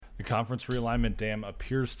The conference realignment dam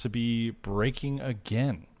appears to be breaking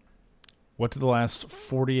again. What do the last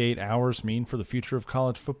 48 hours mean for the future of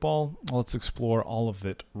college football? Let's explore all of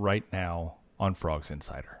it right now on FROGS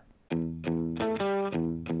Insider.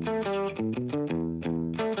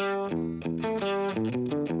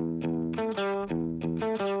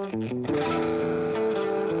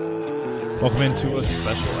 Welcome into a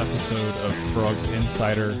special episode of FROGS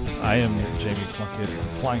Insider. I am Jamie Plunkett,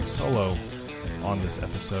 flying solo on this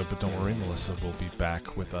episode, but don't worry, Melissa will be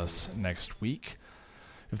back with us next week.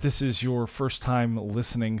 If this is your first time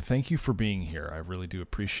listening, thank you for being here. I really do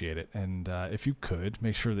appreciate it. And if you could,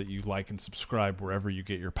 make sure that you like and subscribe wherever you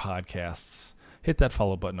get your podcasts. Hit that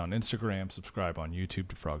follow button on Instagram, subscribe on YouTube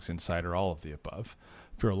to FROGS Insider, all of the above.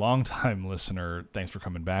 If you're a long-time listener, thanks for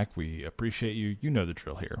coming back. We appreciate you. You know the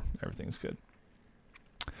drill here. Everything's good.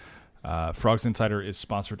 FROGS Insider is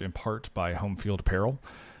sponsored in part by Home Field Apparel.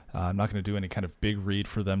 I'm not going to do any kind of big read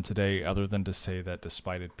for them today other than to say that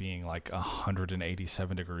despite it being like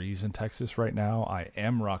 187 degrees in Texas right now, I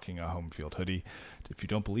am rocking a Home Field hoodie. If you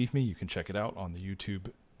don't believe me, you can check it out on the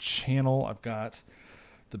YouTube channel. I've got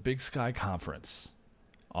the Big Sky Conference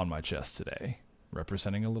on my chest today,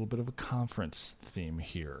 representing a little bit of a conference theme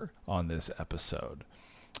here on this episode.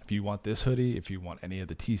 If you want this hoodie, if you want any of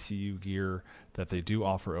the TCU gear that they do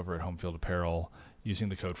offer over at Home Field Apparel, using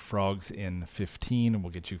the code FROGSIN15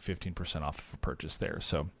 will get you 15% off of a purchase there.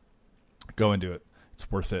 So go and do it.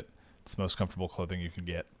 It's worth it. It's the most comfortable clothing you can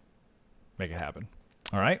get. Make it happen.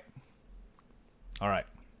 All right? All right.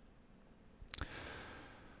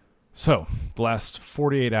 So the last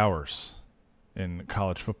 48 hours in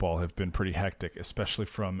college football have been pretty hectic, especially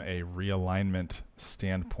from a realignment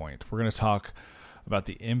standpoint. We're going to talk about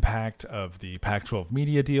the impact of the Pac-12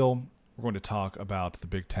 media deal. We're going to talk about the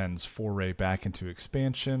Big Ten's foray back into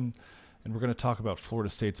expansion, and we're going to talk about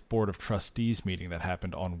Florida State's Board of Trustees meeting that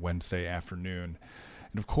happened on Wednesday afternoon.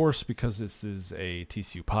 And of course, because this is a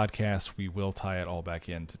TCU podcast, we will tie it all back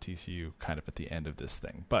into TCU kind of at the end of this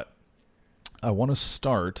thing. But I want to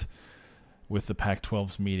start with the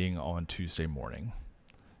Pac-12's meeting on Tuesday morning.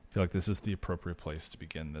 I feel like this is the appropriate place to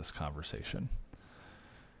begin this conversation.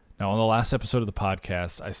 Now, on the last episode of the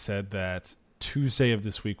podcast, I said that Tuesday of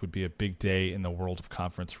this week would be a big day in the world of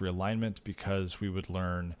conference realignment because we would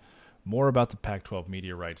learn more about the Pac-12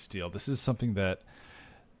 media rights deal. This is something that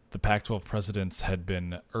the Pac-12 presidents had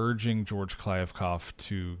been urging George Kliavkoff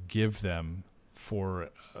to give them for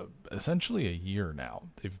essentially a year now.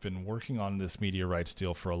 They've been working on this media rights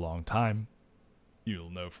deal for a long time.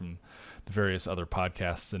 You'll know from the various other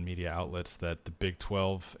podcasts and media outlets that the Big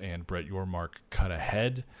 12 and Brett Yormark cut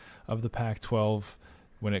ahead of the Pac-12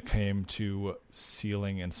 when it came to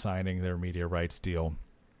sealing and signing their media rights deal.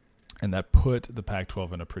 And that put the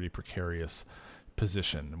Pac-12 in a pretty precarious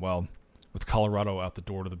position. Well, with Colorado out the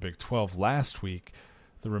door to the Big 12 last week,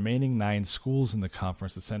 the remaining 9 schools in the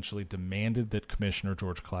conference essentially demanded that Commissioner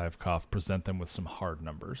George Kliavkoff present them with some hard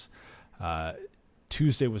numbers.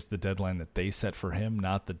 Tuesday was the deadline that they set for him,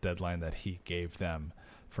 not the deadline that he gave them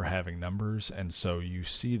for having numbers. And so you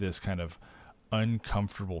see this kind of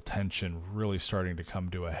uncomfortable tension really starting to come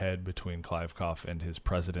to a head between Kliavkoff and his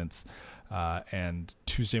presidents. And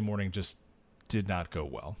Tuesday morning just did not go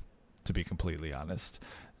well, to be completely honest.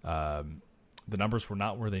 The numbers were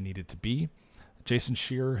not where they needed to be. Jason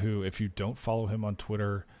Scheer, who, if you don't follow him on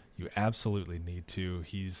Twitter, you absolutely need to.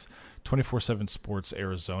 He's 24/7 Sports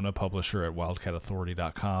Arizona publisher at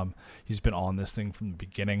wildcatauthority.com. He's been on this thing from the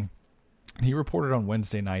beginning. He reported on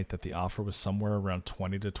Wednesday night that the offer was somewhere around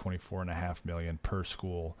 $20 to $24.5 million per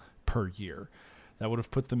school per year. That would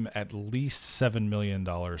have put them at least $7 million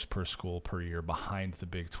per school per year behind the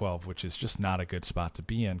Big 12, which is just not a good spot to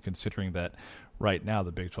be in, considering that right now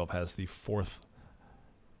the Big 12 has the 4th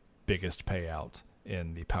biggest payout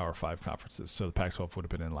in the Power 5 conferences. So the Pac-12 would have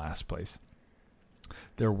been in last place.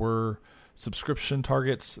 There were subscription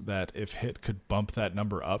targets that, if hit, could bump that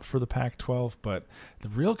number up for the Pac-12, but the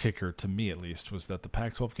real kicker, to me at least, was that the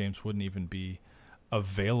Pac-12 games wouldn't even be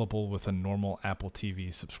available with a normal Apple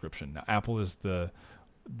TV subscription. Now, Apple is the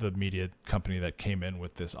media company that came in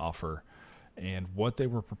with this offer, and what they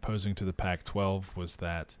were proposing to the Pac-12 was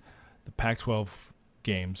that the Pac-12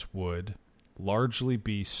 games would largely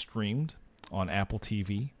be streamed on Apple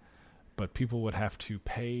TV, but people would have to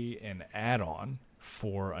pay an add-on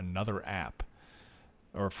for another app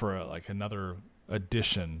or for another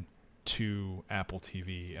addition to Apple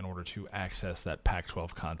TV in order to access that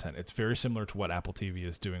Pac-12 content. It's very similar to what Apple TV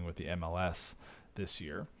is doing with the MLS this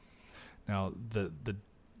year. Now, the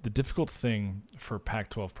difficult thing for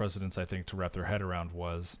Pac-12 presidents, I think, to wrap their head around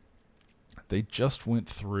was they just went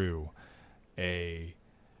through a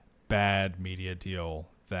bad media deal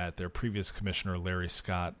that their previous commissioner, Larry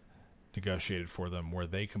Scott, negotiated for them, where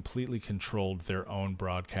they completely controlled their own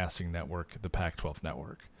broadcasting network, the Pac-12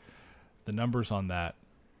 network. The numbers on that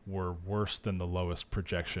were worse than the lowest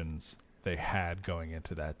projections they had going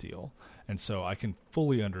into that deal. And so I can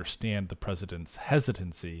fully understand the president's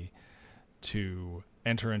hesitancy to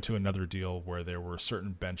enter into another deal where there were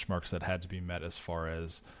certain benchmarks that had to be met as far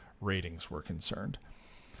as ratings were concerned.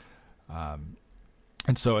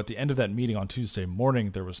 And so at the end of that meeting on Tuesday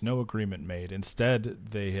morning, there was no agreement made. Instead,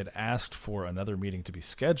 they had asked for another meeting to be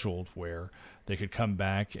scheduled where they could come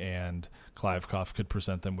back and Kliavkoff could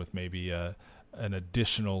present them with maybe an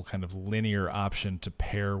additional kind of linear option to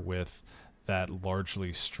pair with that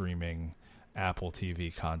largely streaming Apple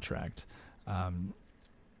TV contract.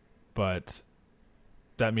 But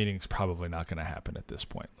that meeting's probably not going to happen at this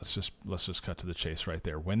point. Let's just cut to the chase right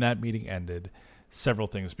there. When that meeting ended, several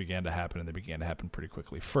things began to happen, and they began to happen pretty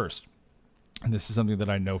quickly. First, and this is something that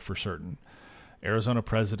I know for certain, Arizona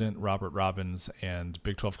President Robert Robbins and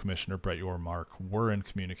Big 12 Commissioner Brett Yormark were in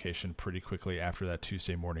communication pretty quickly after that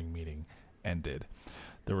Tuesday morning meeting ended.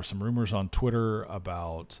 There were some rumors on Twitter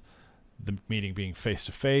about the meeting being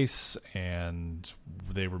face-to-face, and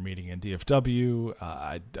they were meeting in DFW.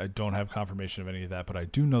 I don't have confirmation of any of that, but I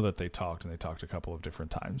do know that they talked, and they talked a couple of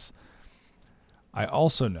different times. I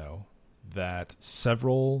also know that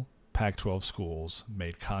several Pac-12 schools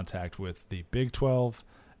made contact with the Big 12,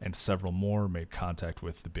 and several more made contact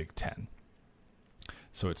with the Big 10.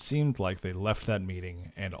 So it seemed like they left that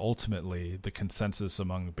meeting, and ultimately the consensus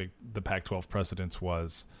among the Pac-12 presidents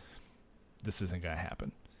was, this isn't going to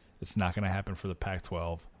happen. It's not going to happen for the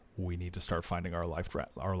Pac-12. We need to start finding our life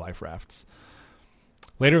rafts.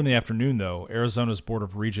 Later in the afternoon, though, Arizona's Board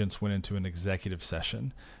of Regents went into an executive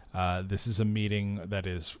session. This is a meeting that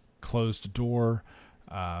is closed door.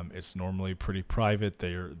 It's normally pretty private.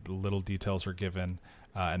 The little details are given,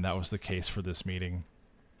 and that was the case for this meeting.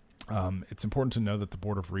 It's important to know that the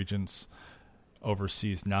Board of Regents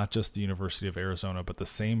oversees not just the University of Arizona, but the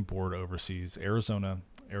same board oversees Arizona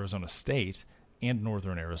State, and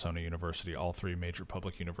Northern Arizona University, all three major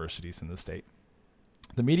public universities in the state.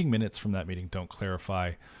 The meeting minutes from that meeting don't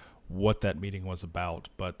clarify what that meeting was about,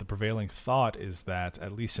 but the prevailing thought is that,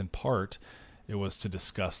 at least in part, it was to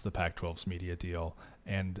discuss the Pac-12's media deal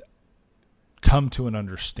and come to an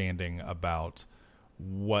understanding about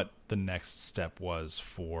what the next step was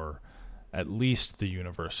for at least the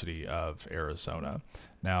University of Arizona.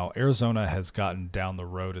 Now, Arizona has gotten down the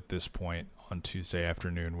road at this point on Tuesday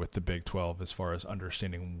afternoon with the Big 12 as far as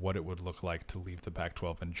understanding what it would look like to leave the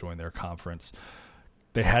Pac-12 and join their conference.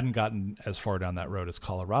 They hadn't gotten as far down that road as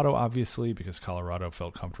Colorado, obviously, because Colorado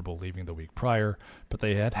felt comfortable leaving the week prior, but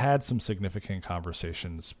they had had some significant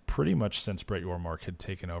conversations pretty much since Brett Yormark had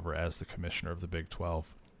taken over as the commissioner of the Big 12.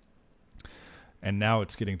 And now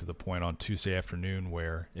it's getting to the point on Tuesday afternoon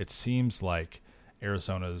where it seems like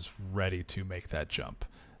Arizona's ready to make that jump.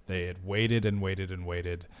 They had waited and waited and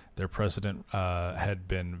waited. Their president had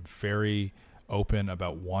been very open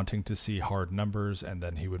about wanting to see hard numbers, and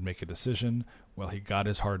then he would make a decision. Well, he got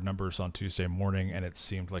his hard numbers on Tuesday morning, and it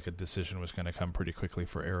seemed like a decision was going to come pretty quickly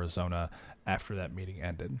for Arizona after that meeting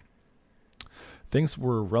ended. Things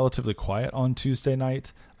were relatively quiet on Tuesday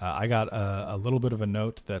night. I got a little bit of a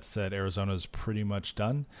note that said Arizona's pretty much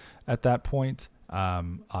done at that point.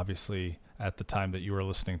 Obviously, at the time that you are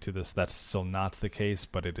listening to this, that's still not the case,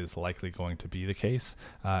 but it is likely going to be the case,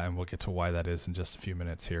 and we'll get to why that is in just a few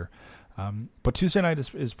minutes here. But Tuesday night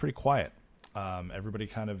is pretty quiet. Everybody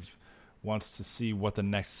kind of wants to see what the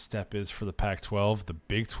next step is for the Pac-12. The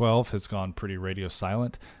Big 12 has gone pretty radio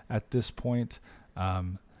silent at this point.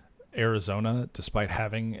 Arizona, despite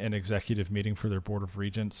having an executive meeting for their Board of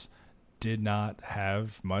Regents, did not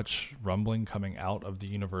have much rumbling coming out of the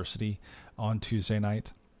university on Tuesday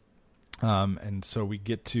night. And so we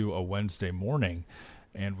get to a Wednesday morning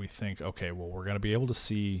and we think, okay, well, we're going to be able to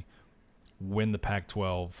see when the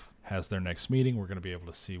Pac-12 has their next meeting. We're going to be able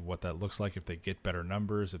to see what that looks like, if they get better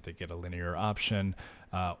numbers, if they get a linear option,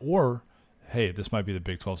 or, hey, this might be the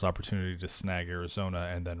Big 12's opportunity to snag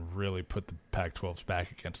Arizona and then really put the Pac-12's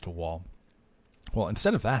back against a wall. Well,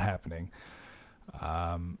 instead of that happening,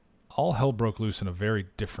 all hell broke loose in a very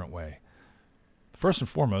different way. First and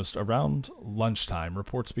foremost, around lunchtime,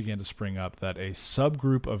 reports began to spring up that a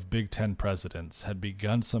subgroup of Big Ten presidents had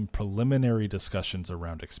begun some preliminary discussions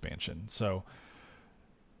around expansion. So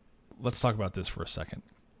let's talk about this for a second.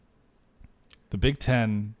 The Big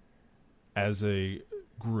Ten, as a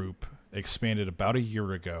group, expanded about a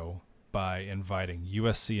year ago by inviting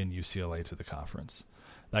USC and UCLA to the conference.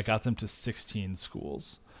 That got them to 16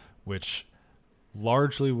 schools, which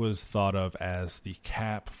largely was thought of as the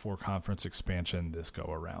cap for conference expansion this go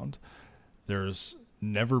around. There's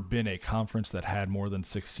never been a conference that had more than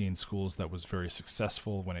 16 schools that was very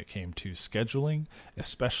successful when it came to scheduling,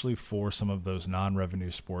 especially for some of those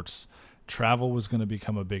non-revenue sports. Travel was going to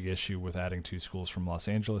become a big issue with adding 2 schools from Los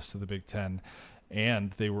Angeles to the Big Ten,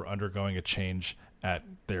 and they were undergoing a change at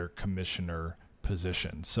their commissioner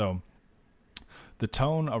position. So the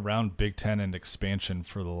tone around Big Ten and expansion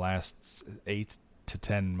for the last 8 to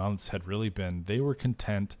 10 months had really been they were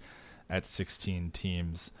content at 16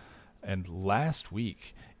 teams. And last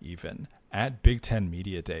week, even, at Big Ten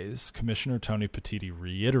Media Days, Commissioner Tony Petitti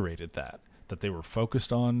reiterated that they were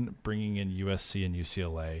focused on bringing in USC and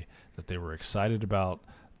UCLA, that they were excited about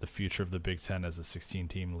the future of the Big Ten as a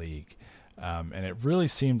 16-team league. And it really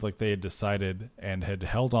seemed like they had decided and had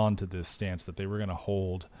held on to this stance that they were going to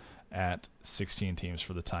hold at 16 teams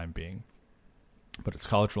for the time being. But it's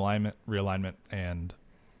college realignment, and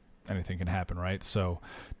anything can happen, right? So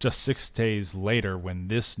just 6 days later, when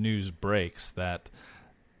this news breaks that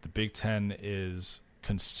the Big Ten is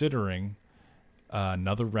considering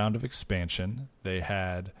another round of expansion, they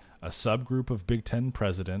had a subgroup of Big Ten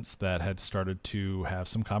presidents that had started to have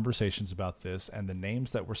some conversations about this, and the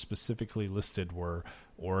names that were specifically listed were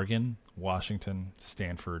Oregon, Washington,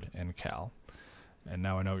 Stanford, and Cal. And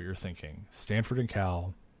now I know what you're thinking. Stanford and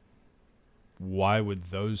Cal, why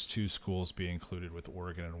would those 2 schools be included with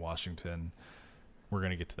Oregon and Washington? We're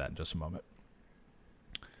going to get to that in just a moment.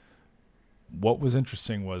 What was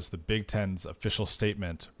interesting was the Big Ten's official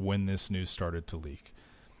statement when this news started to leak.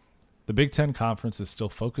 The Big Ten Conference is still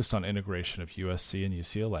focused on integration of USC and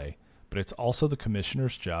UCLA, but it's also the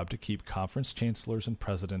commissioner's job to keep conference chancellors and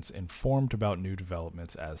presidents informed about new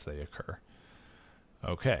developments as they occur.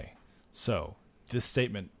 Okay, so this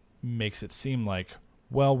statement makes it seem like,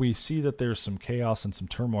 well, we see that there's some chaos and some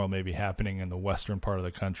turmoil maybe happening in the western part of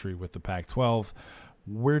the country with the Pac-12.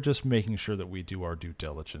 We're just making sure that we do our due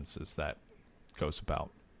diligence as that goes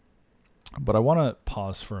about. But I want to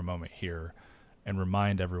pause for a moment here and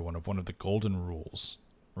remind everyone of one of the golden rules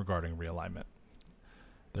regarding realignment.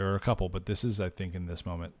 There are a couple, but this is, I think, in this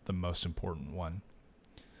moment, the most important one.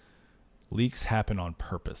 Leaks happen on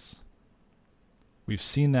purpose. We've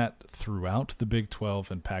seen that throughout the Big 12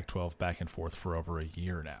 and Pac-12 back and forth for over a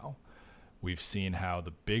year now. We've seen how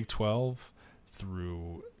the Big 12,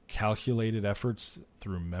 through calculated efforts,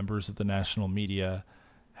 through members of the national media,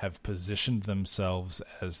 have positioned themselves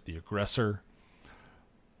as the aggressor,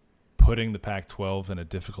 putting the Pac-12 in a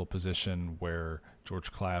difficult position where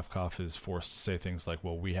George Kliavkoff is forced to say things like,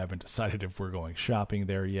 well, we haven't decided if we're going shopping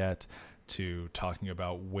there yet, to talking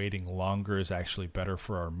about waiting longer is actually better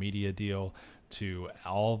for our media deal, to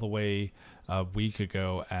all the way a week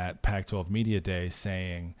ago at Pac-12 Media Day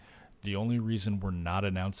saying the only reason we're not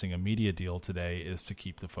announcing a media deal today is to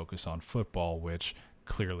keep the focus on football, which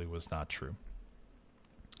clearly was not true.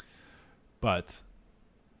 But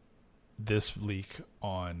this leak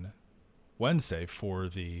on Wednesday for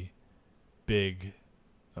the big...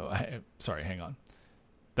 hang on.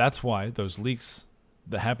 That's why those leaks,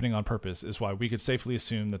 the happening on purpose, is why we could safely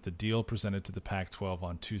assume that the deal presented to the Pac-12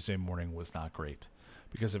 on Tuesday morning was not great.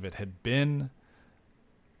 Because if it had been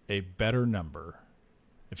a better number,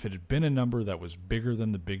 if it had been a number that was bigger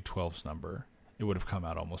than the Big 12's number, it would have come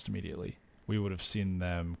out almost immediately. We would have seen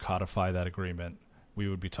them codify that agreement. We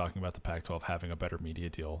would be talking about the Pac-12 having a better media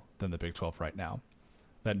deal than the Big 12 right now.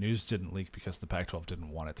 That news didn't leak because the Pac-12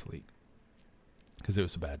 didn't want it to leak, because it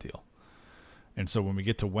was a bad deal. And so when we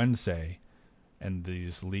get to Wednesday and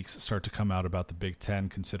these leaks start to come out about the Big Ten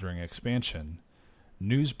considering expansion,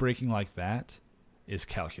 news breaking like that is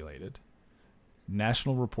calculated.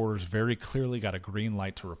 National reporters very clearly got a green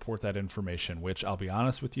light to report that information, which I'll be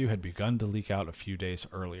honest with you had begun to leak out a few days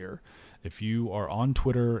earlier. If you are on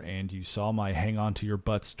Twitter and you saw my hang on to your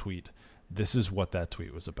butts tweet, this is what that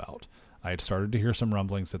tweet was about. I had started to hear some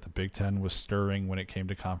rumblings that the Big Ten was stirring when it came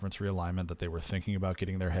to conference realignment, that they were thinking about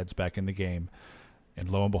getting their heads back in the game.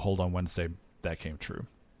 And lo and behold, on Wednesday, that came true.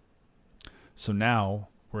 So now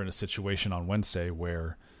we're in a situation on Wednesday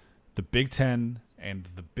where the Big Ten and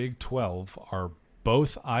the Big 12 are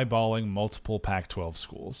both eyeballing multiple Pac-12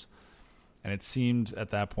 schools. And it seemed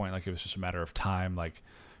at that point like it was just a matter of time, like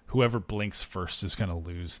whoever blinks first is going to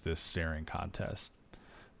lose this staring contest.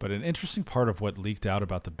 But an interesting part of what leaked out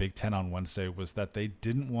about the Big Ten on Wednesday was that they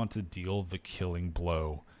didn't want to deal the killing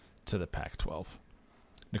blow to the Pac-12.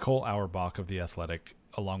 Nicole Auerbach of The Athletic,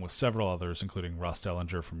 along with several others, including Ross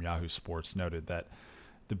Dellinger from Yahoo Sports, noted that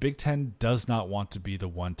the Big Ten does not want to be the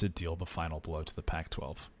one to deal the final blow to the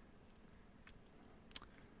Pac-12.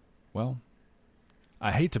 Well,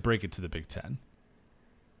 I hate to break it to the Big Ten,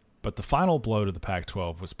 But the final blow to the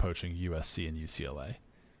Pac-12 was poaching USC and UCLA.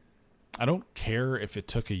 I don't care if it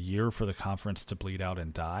took a year for the conference to bleed out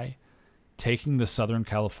and die. Taking the Southern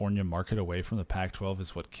California market away from the Pac-12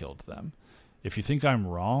 is what killed them. If you think I'm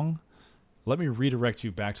wrong, let me redirect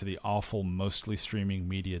you back to the awful, mostly streaming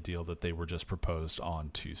media deal that they were just proposed on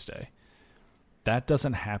Tuesday. That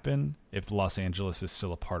doesn't happen if Los Angeles is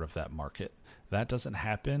still a part of that market. That doesn't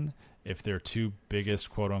happen if their two biggest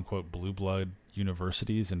quote-unquote blue blood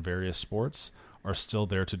universities in various sports are still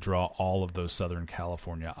there to draw all of those Southern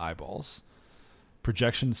California eyeballs.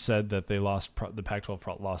 Projections said that the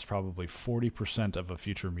Pac-12 lost probably 40% of a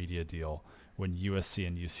future media deal when USC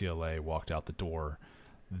and UCLA walked out the door.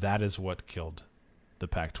 That is what killed the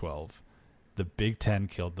Pac-12. The Big Ten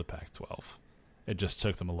killed the Pac-12. It just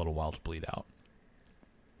took them a little while to bleed out.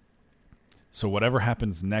 So whatever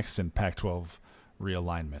happens next in Pac-12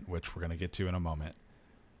 realignment, which we're going to get to in a moment,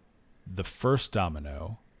 the first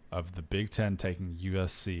domino of the Big Ten taking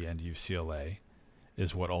USC and UCLA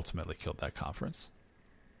is what ultimately killed that conference.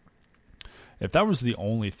 If that was the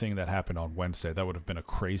only thing that happened on Wednesday, that would have been a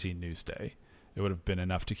crazy news day. It would have been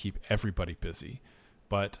enough to keep everybody busy,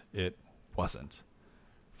 but it wasn't.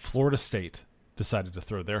 Florida State decided to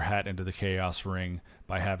throw their hat into the chaos ring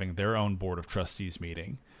by having their own Board of Trustees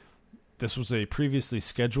meeting. This was a previously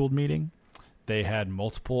scheduled meeting. They had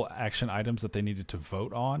multiple action items that they needed to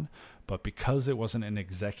vote on, but because it wasn't an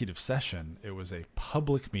executive session, it was a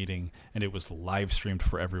public meeting, and it was live streamed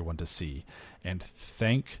for everyone to see. And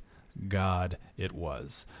thank God it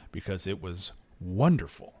was, because it was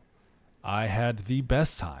wonderful. I had the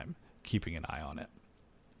best time keeping an eye on it.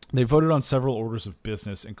 They voted on several orders of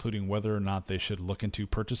business, including whether or not they should look into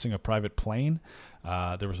purchasing a private plane.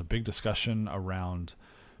 There was a big discussion around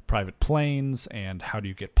private planes and how do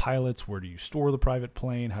you get pilots? Where do you store the private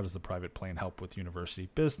plane? How does the private plane help with university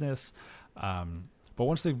business? But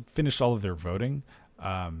once they finished all of their voting,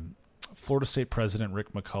 Florida State President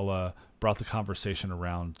Rick McCullough brought the conversation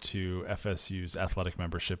around to FSU's athletic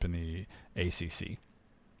membership in the ACC.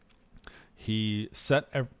 He set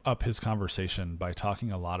up his conversation by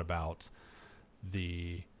talking a lot about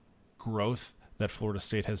the growth that Florida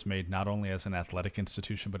State has made, not only as an athletic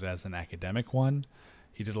institution, but as an academic one.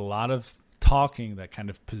 He did a lot of talking that kind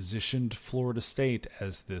of positioned Florida State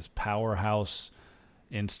as this powerhouse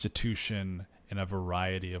institution in a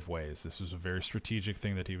variety of ways. This was a very strategic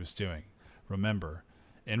thing that he was doing. Remember,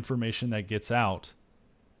 information that gets out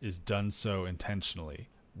is done so intentionally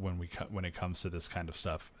when it comes to this kind of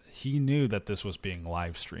stuff. He knew that this was being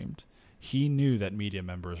live streamed. He knew that media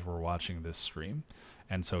members were watching this stream,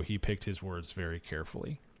 and so he picked his words very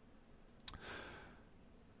carefully.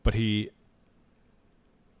 But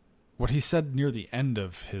what he said near the end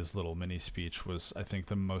of his little mini speech was, I think,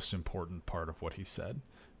 the most important part of what he said,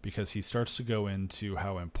 because he starts to go into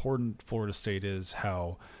how important Florida State is,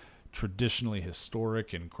 how traditionally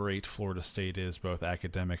historic and great Florida State is, both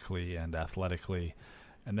academically and athletically.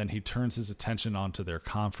 And then he turns his attention onto their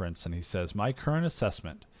conference, and he says, "My current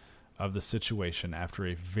assessment of the situation after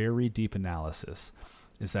a very deep analysis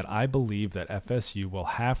is that I believe that FSU will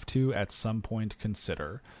have to, at some point,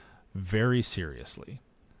 consider very seriously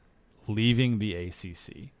leaving the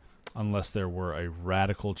ACC unless there were a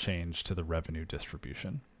radical change to the revenue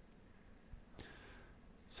distribution."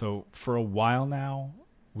 So for a while now,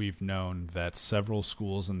 we've known that several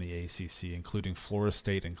schools in the ACC, including Florida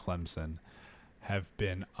State and Clemson, have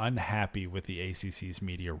been unhappy with the ACC's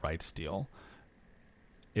media rights deal.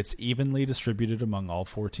 It's evenly distributed among all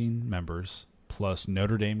 14 members, plus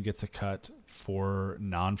Notre Dame gets a cut for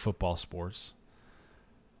non-football sports.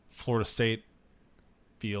 Florida State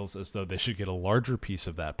feels as though they should get a larger piece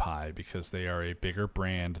of that pie because they are a bigger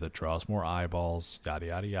brand that draws more eyeballs, yada,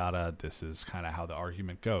 yada, yada. This is kind of how the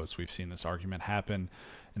argument goes. We've seen this argument happen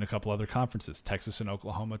in a couple other conferences. Texas and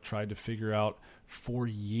Oklahoma tried to figure out for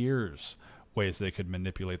years ways they could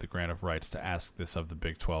manipulate the grant of rights to ask this of the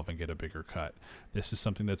Big 12 and get a bigger cut. This is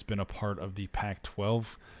something that's been a part of the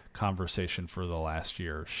Pac-12 conversation for the last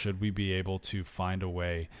year. Should we be able to find a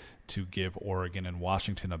way to give Oregon and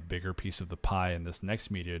Washington a bigger piece of the pie in this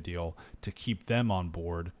next media deal to keep them on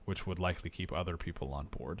board, which would likely keep other people on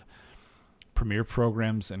board? Premier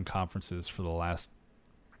programs and conferences for the last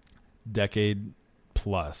decade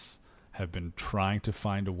plus have been trying to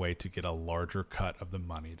find a way to get a larger cut of the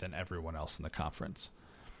money than everyone else in the conference.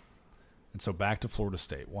 And so back to Florida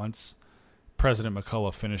State. Once President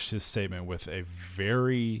McCullough finished his statement with a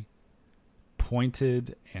very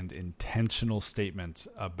pointed and intentional statement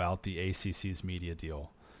about the ACC's media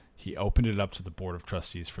deal, he opened it up to the Board of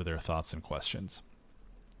Trustees for their thoughts and questions.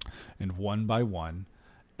 And one by one,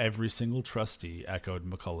 Every single trustee echoed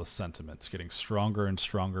McCullough's sentiments, getting stronger and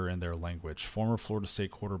stronger in their language. Former Florida State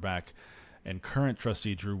quarterback and current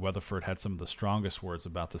trustee Drew Weatherford had some of the strongest words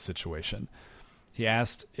about the situation. He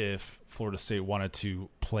asked if Florida State wanted to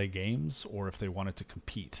play games or if they wanted to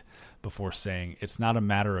compete, before saying, "It's not a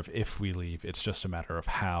matter of if we leave, it's just a matter of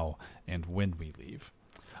how and when we leave."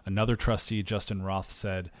 Another trustee, Justin Roth,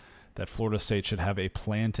 said that Florida State should have a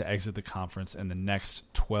plan to exit the conference in the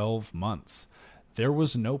next 12 months. There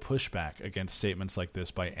was no pushback against statements like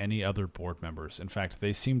this by any other board members. In fact,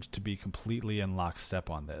 they seemed to be completely in lockstep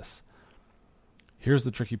on this. Here's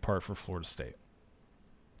the tricky part for Florida State.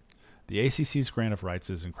 The ACC's grant of rights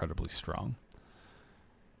is incredibly strong.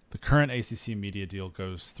 The current ACC media deal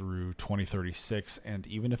goes through 2036, and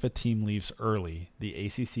even if a team leaves early, the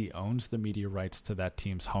ACC owns the media rights to that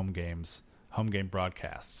team's home game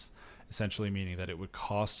broadcasts, essentially meaning that it would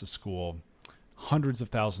cost a school hundreds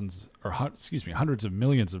of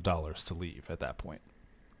millions of dollars to leave at that point.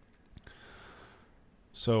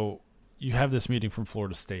 So you have this meeting from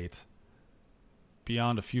Florida State.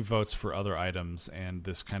 Beyond a few votes for other items and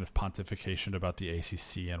this kind of pontification about the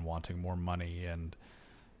ACC and wanting more money and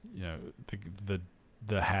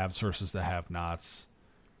the haves versus the have-nots,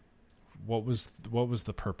 what was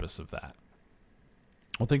the purpose of that?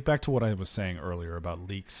 Well, think back to what I was saying earlier about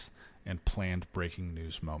leaks and planned breaking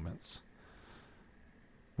news moments.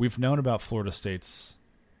 We've known about Florida State's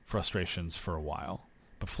frustrations for a while,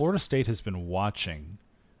 but Florida State has been watching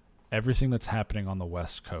everything that's happening on the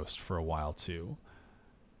West Coast for a while too.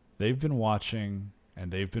 They've been watching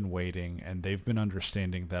and they've been waiting and they've been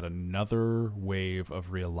understanding that another wave of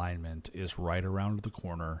realignment is right around the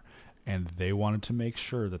corner, and they wanted to make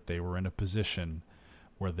sure that they were in a position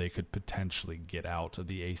where they could potentially get out of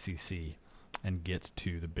the ACC and get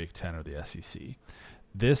to the Big Ten or the SEC.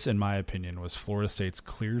 This, in my opinion, was Florida State's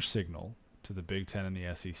clear signal to the Big Ten and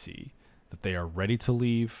the SEC that they are ready to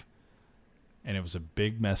leave, and it was a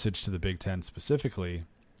big message to the Big Ten specifically: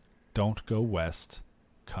 don't go west,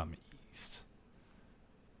 come east.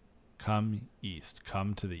 Come east.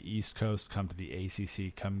 Come to the East Coast, come to the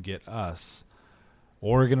ACC, come get us.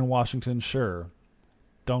 Oregon and Washington, sure.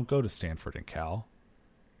 Don't go to Stanford and Cal.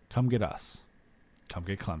 Come get us. Come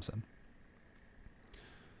get Clemson.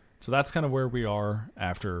 So that's kind of where we are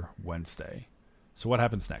after Wednesday. So what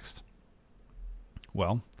happens next?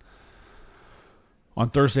 Well,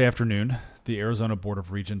 on Thursday afternoon, the Arizona Board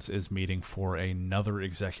of Regents is meeting for another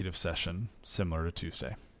executive session similar to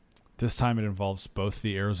Tuesday. This time it involves both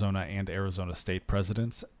the Arizona and Arizona State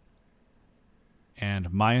presidents.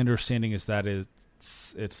 And my understanding is that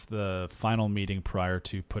it's the final meeting prior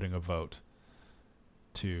to putting a vote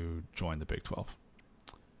to join the Big 12.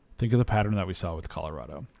 Think of the pattern that we saw with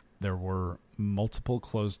Colorado. There were multiple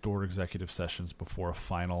closed-door executive sessions before a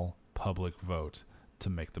final public vote to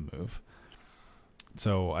make the move.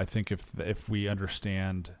 So I think if we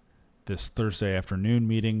understand this Thursday afternoon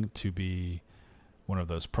meeting to be one of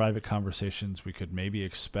those private conversations, we could maybe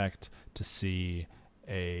expect to see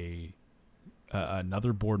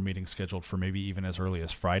another board meeting scheduled for maybe even as early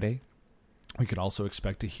as Friday. We could also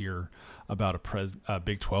expect to hear about a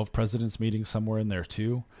Big 12 presidents meeting somewhere in there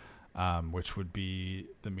too, which would be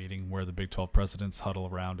the meeting where the Big 12 presidents huddle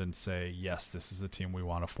around and say, yes, this is a team we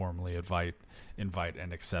want to formally invite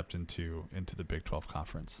and accept into the Big 12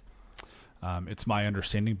 conference. It's my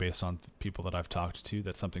understanding, based on people that I've talked to,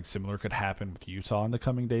 that something similar could happen with Utah in the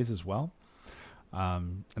coming days as well.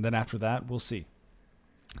 And then after that, we'll see.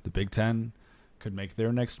 The Big Ten could make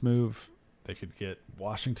their next move. They could get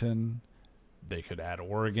Washington. They could add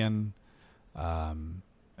Oregon. And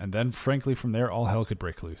then, frankly, from there, all hell could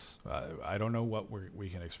break loose. I don't know what we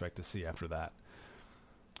can expect to see after that.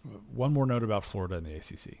 One more note about Florida and the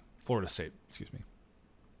ACC. Florida State, excuse me.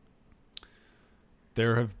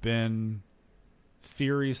 There have been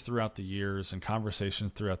theories throughout the years and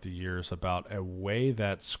conversations throughout the years about a way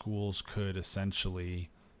that schools could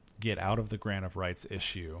essentially get out of the grant of rights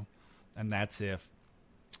issue, and that's if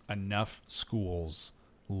enough schools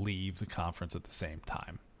leave the conference at the same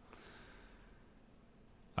time.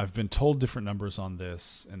 I've been told different numbers on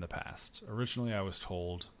this in the past. Originally, I was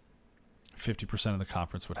told 50% of the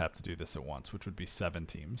conference would have to do this at once, which would be 7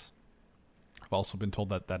 teams. I've also been told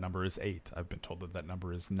that number is 8. I've been told that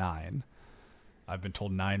number is 9. I've been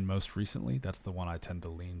told 9 most recently. That's the one I tend to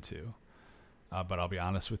lean to. But I'll be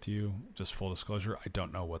honest with you, just full disclosure, I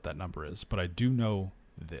don't know what that number is. But I do know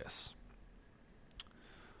this.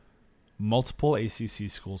 Multiple ACC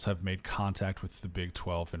schools have made contact with the Big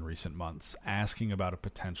 12 in recent months, asking about a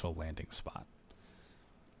potential landing spot.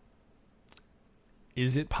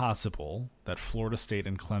 Is it possible that Florida State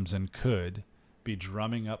and Clemson could be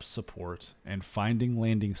drumming up support and finding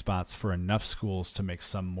landing spots for enough schools to make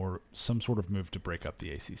some sort of move to break up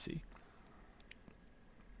the ACC?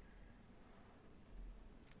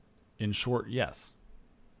 In short, yes,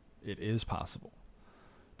 it is possible.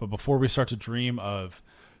 But before we start to dream of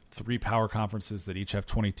 3 power conferences that each have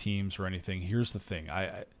 20 teams or anything, here's the thing.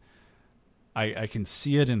 I can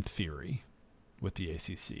see it in theory with the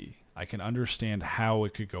ACC. I can understand how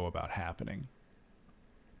it could go about happening.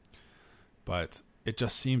 But it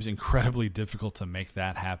just seems incredibly difficult to make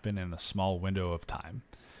that happen in a small window of time.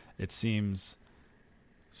 It seems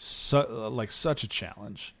like such a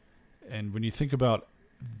challenge. And when you think about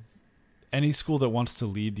any school that wants to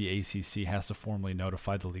lead the ACC has to formally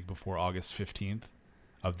notify the league before August 15th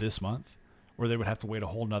of this month, or they would have to wait a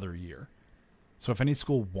whole nother year. So if any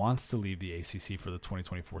school wants to leave the ACC for the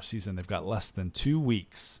 2024 season, they've got less than 2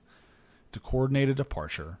 weeks to coordinate a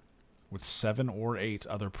departure with 7 or 8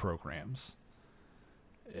 other programs.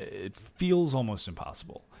 It feels almost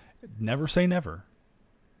impossible. Never say never.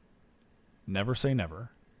 Never say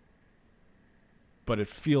never. But it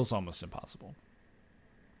feels almost impossible.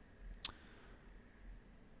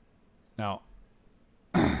 Now,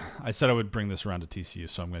 I said I would bring this around to TCU,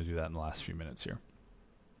 so I'm going to do that in the last few minutes here.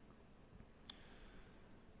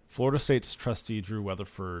 Florida State's trustee, Drew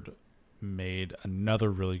Weatherford, made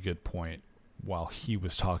another really good point while he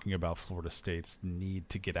was talking about Florida State's need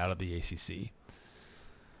to get out of the ACC.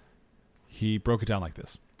 He broke it down like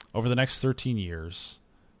this. Over the next 13 years,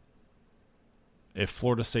 if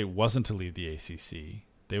Florida State wasn't to leave the ACC,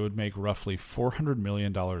 they would make roughly $400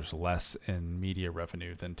 million less in media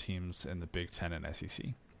revenue than teams in the Big Ten and SEC.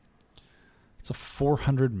 It's a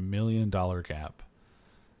 $400 million gap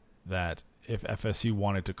that if FSU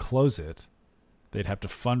wanted to close it, they'd have to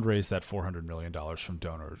fundraise that $400 million from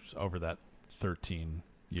donors over that 13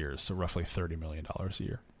 years, so roughly $30 million a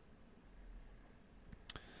year.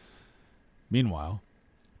 Meanwhile,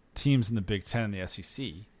 teams in the Big Ten and the SEC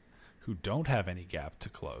who don't have any gap to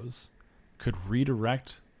close could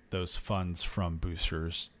redirect those funds from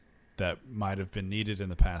boosters that might have been needed in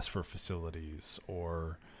the past for facilities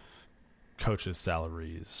or coaches'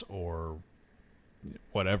 salaries or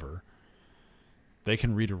whatever. They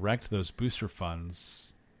can redirect those booster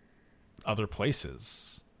funds other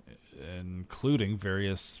places, including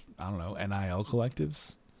various, NIL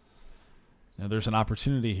collectives. Now, there's an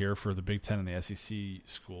opportunity here for the Big Ten and the SEC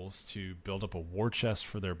schools to build up a war chest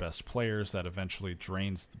for their best players that eventually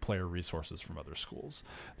drains the player resources from other schools.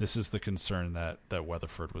 This is the concern that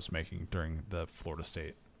Weatherford was making during the Florida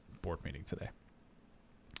State board meeting today.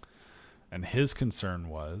 And his concern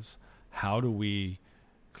was, how do we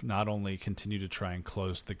not only continue to try and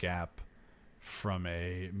close the gap from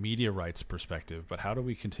a media rights perspective, but how do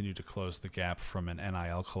we continue to close the gap from an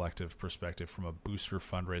NIL collective perspective, from a booster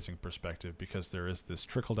fundraising perspective, because there is this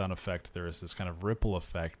trickle-down effect, there is this kind of ripple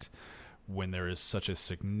effect when there is such a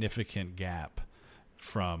significant gap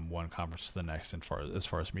from one conference to the next as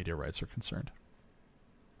far as media rights are concerned.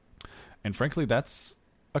 And frankly, that's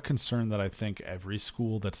a concern that I think every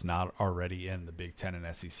school that's not already in the Big Ten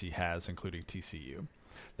and SEC has, including TCU.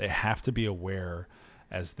 They have to be aware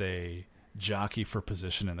as they jockey for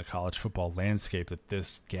position in the college football landscape that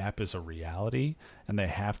this gap is a reality, and they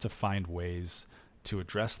have to find ways to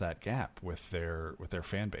address that gap with their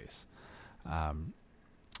fan base.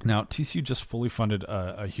 Now, TCU just fully funded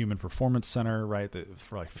a human performance center, right,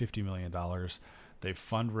 for like $50 million. They've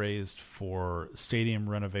fundraised for stadium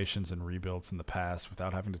renovations and rebuilds in the past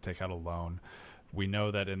without having to take out a loan. We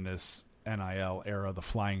know that in this NIL era, the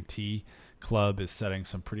Flying T Club is setting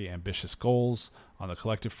some pretty ambitious goals. On the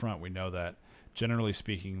collective front, we know that, generally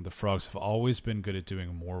speaking, the Frogs have always been good at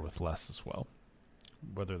doing more with less as well,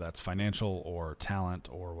 whether that's financial or talent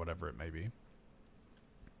or whatever it may be.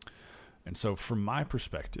 And so from my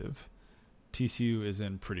perspective, TCU is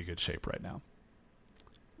in pretty good shape right now.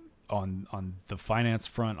 On the finance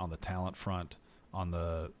front, on the talent front, on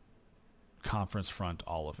the conference front,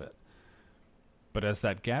 all of it. But as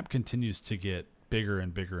that gap continues to get bigger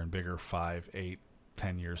and bigger and bigger 5, 8,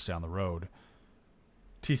 10 years down the road,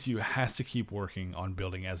 TCU has to keep working on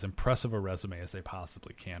building as impressive a resume as they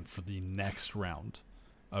possibly can for the next round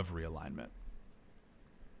of realignment.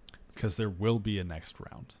 Because there will be a next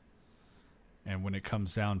round. And when it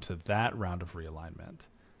comes down to that round of realignment,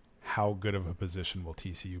 how good of a position will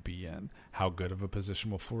TCU be in? How good of a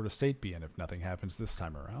position will Florida State be in if nothing happens this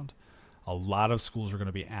time around? A lot of schools are going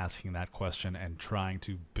to be asking that question and trying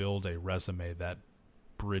to build a resume that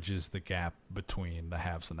bridges the gap between the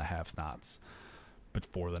haves and the have-nots, but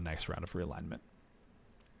for the next round of realignment.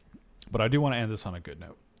 But I do want to end this on a good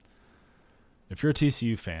note. If you're a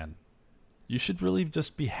TCU fan, you should really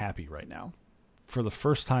just be happy right now. for the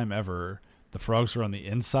first time ever, the Frogs are on the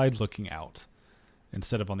inside looking out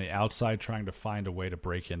instead of on the outside trying to find a way to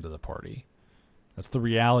break into the party. That's the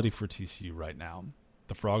reality for TCU right now.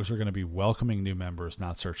 The Frogs are going to be welcoming new members,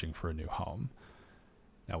 not searching for a new home.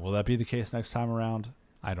 Now, will that be the case next time around?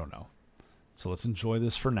 I don't know. So let's enjoy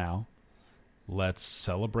this for now. Let's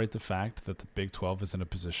celebrate the fact that the Big 12 is in a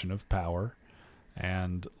position of power.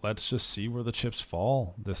 And let's just see where the chips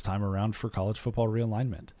fall this time around for college football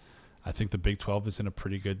realignment. I think the Big 12 is in a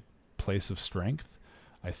pretty good place of strength.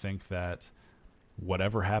 I think that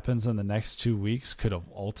whatever happens in the next 2 weeks could have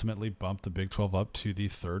ultimately bumped the Big 12 up to the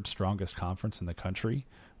third strongest conference in the country,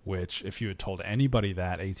 which if you had told anybody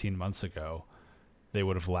that 18 months ago, they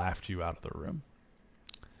would have laughed you out of the room.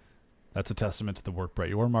 That's a testament to the work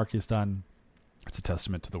Brett Yormark has done. It's a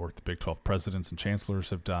testament to the work the Big 12 presidents and chancellors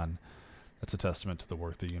have done. That's a testament to the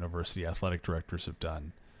work the university athletic directors have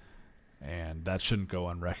done. And that shouldn't go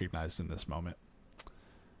unrecognized in this moment.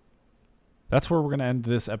 That's where we're going to end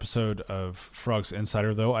this episode of Frogs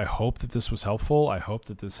Insider, though. I hope that this was helpful. I hope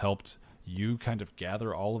that this helped you kind of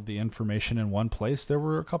gather all of the information in one place. There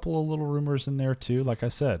were a couple of little rumors in there, too. Like I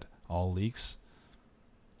said, all leaks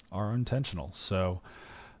are intentional. So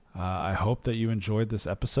I hope that you enjoyed this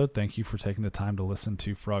episode. Thank you for taking the time to listen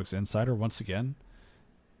to Frogs Insider. Once again,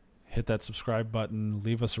 hit that subscribe button,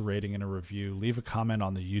 leave us a rating and a review, leave a comment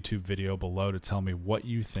on the YouTube video below to tell me what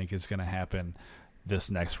you think is going to happen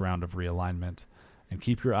this next round of realignment, and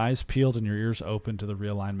keep your eyes peeled and your ears open to the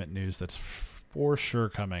realignment news that's for sure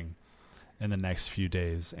coming in the next few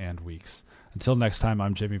days and weeks. Until next time,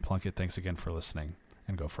 I'm Jamie Plunkett. Thanks again for listening,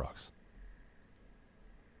 and go Frogs.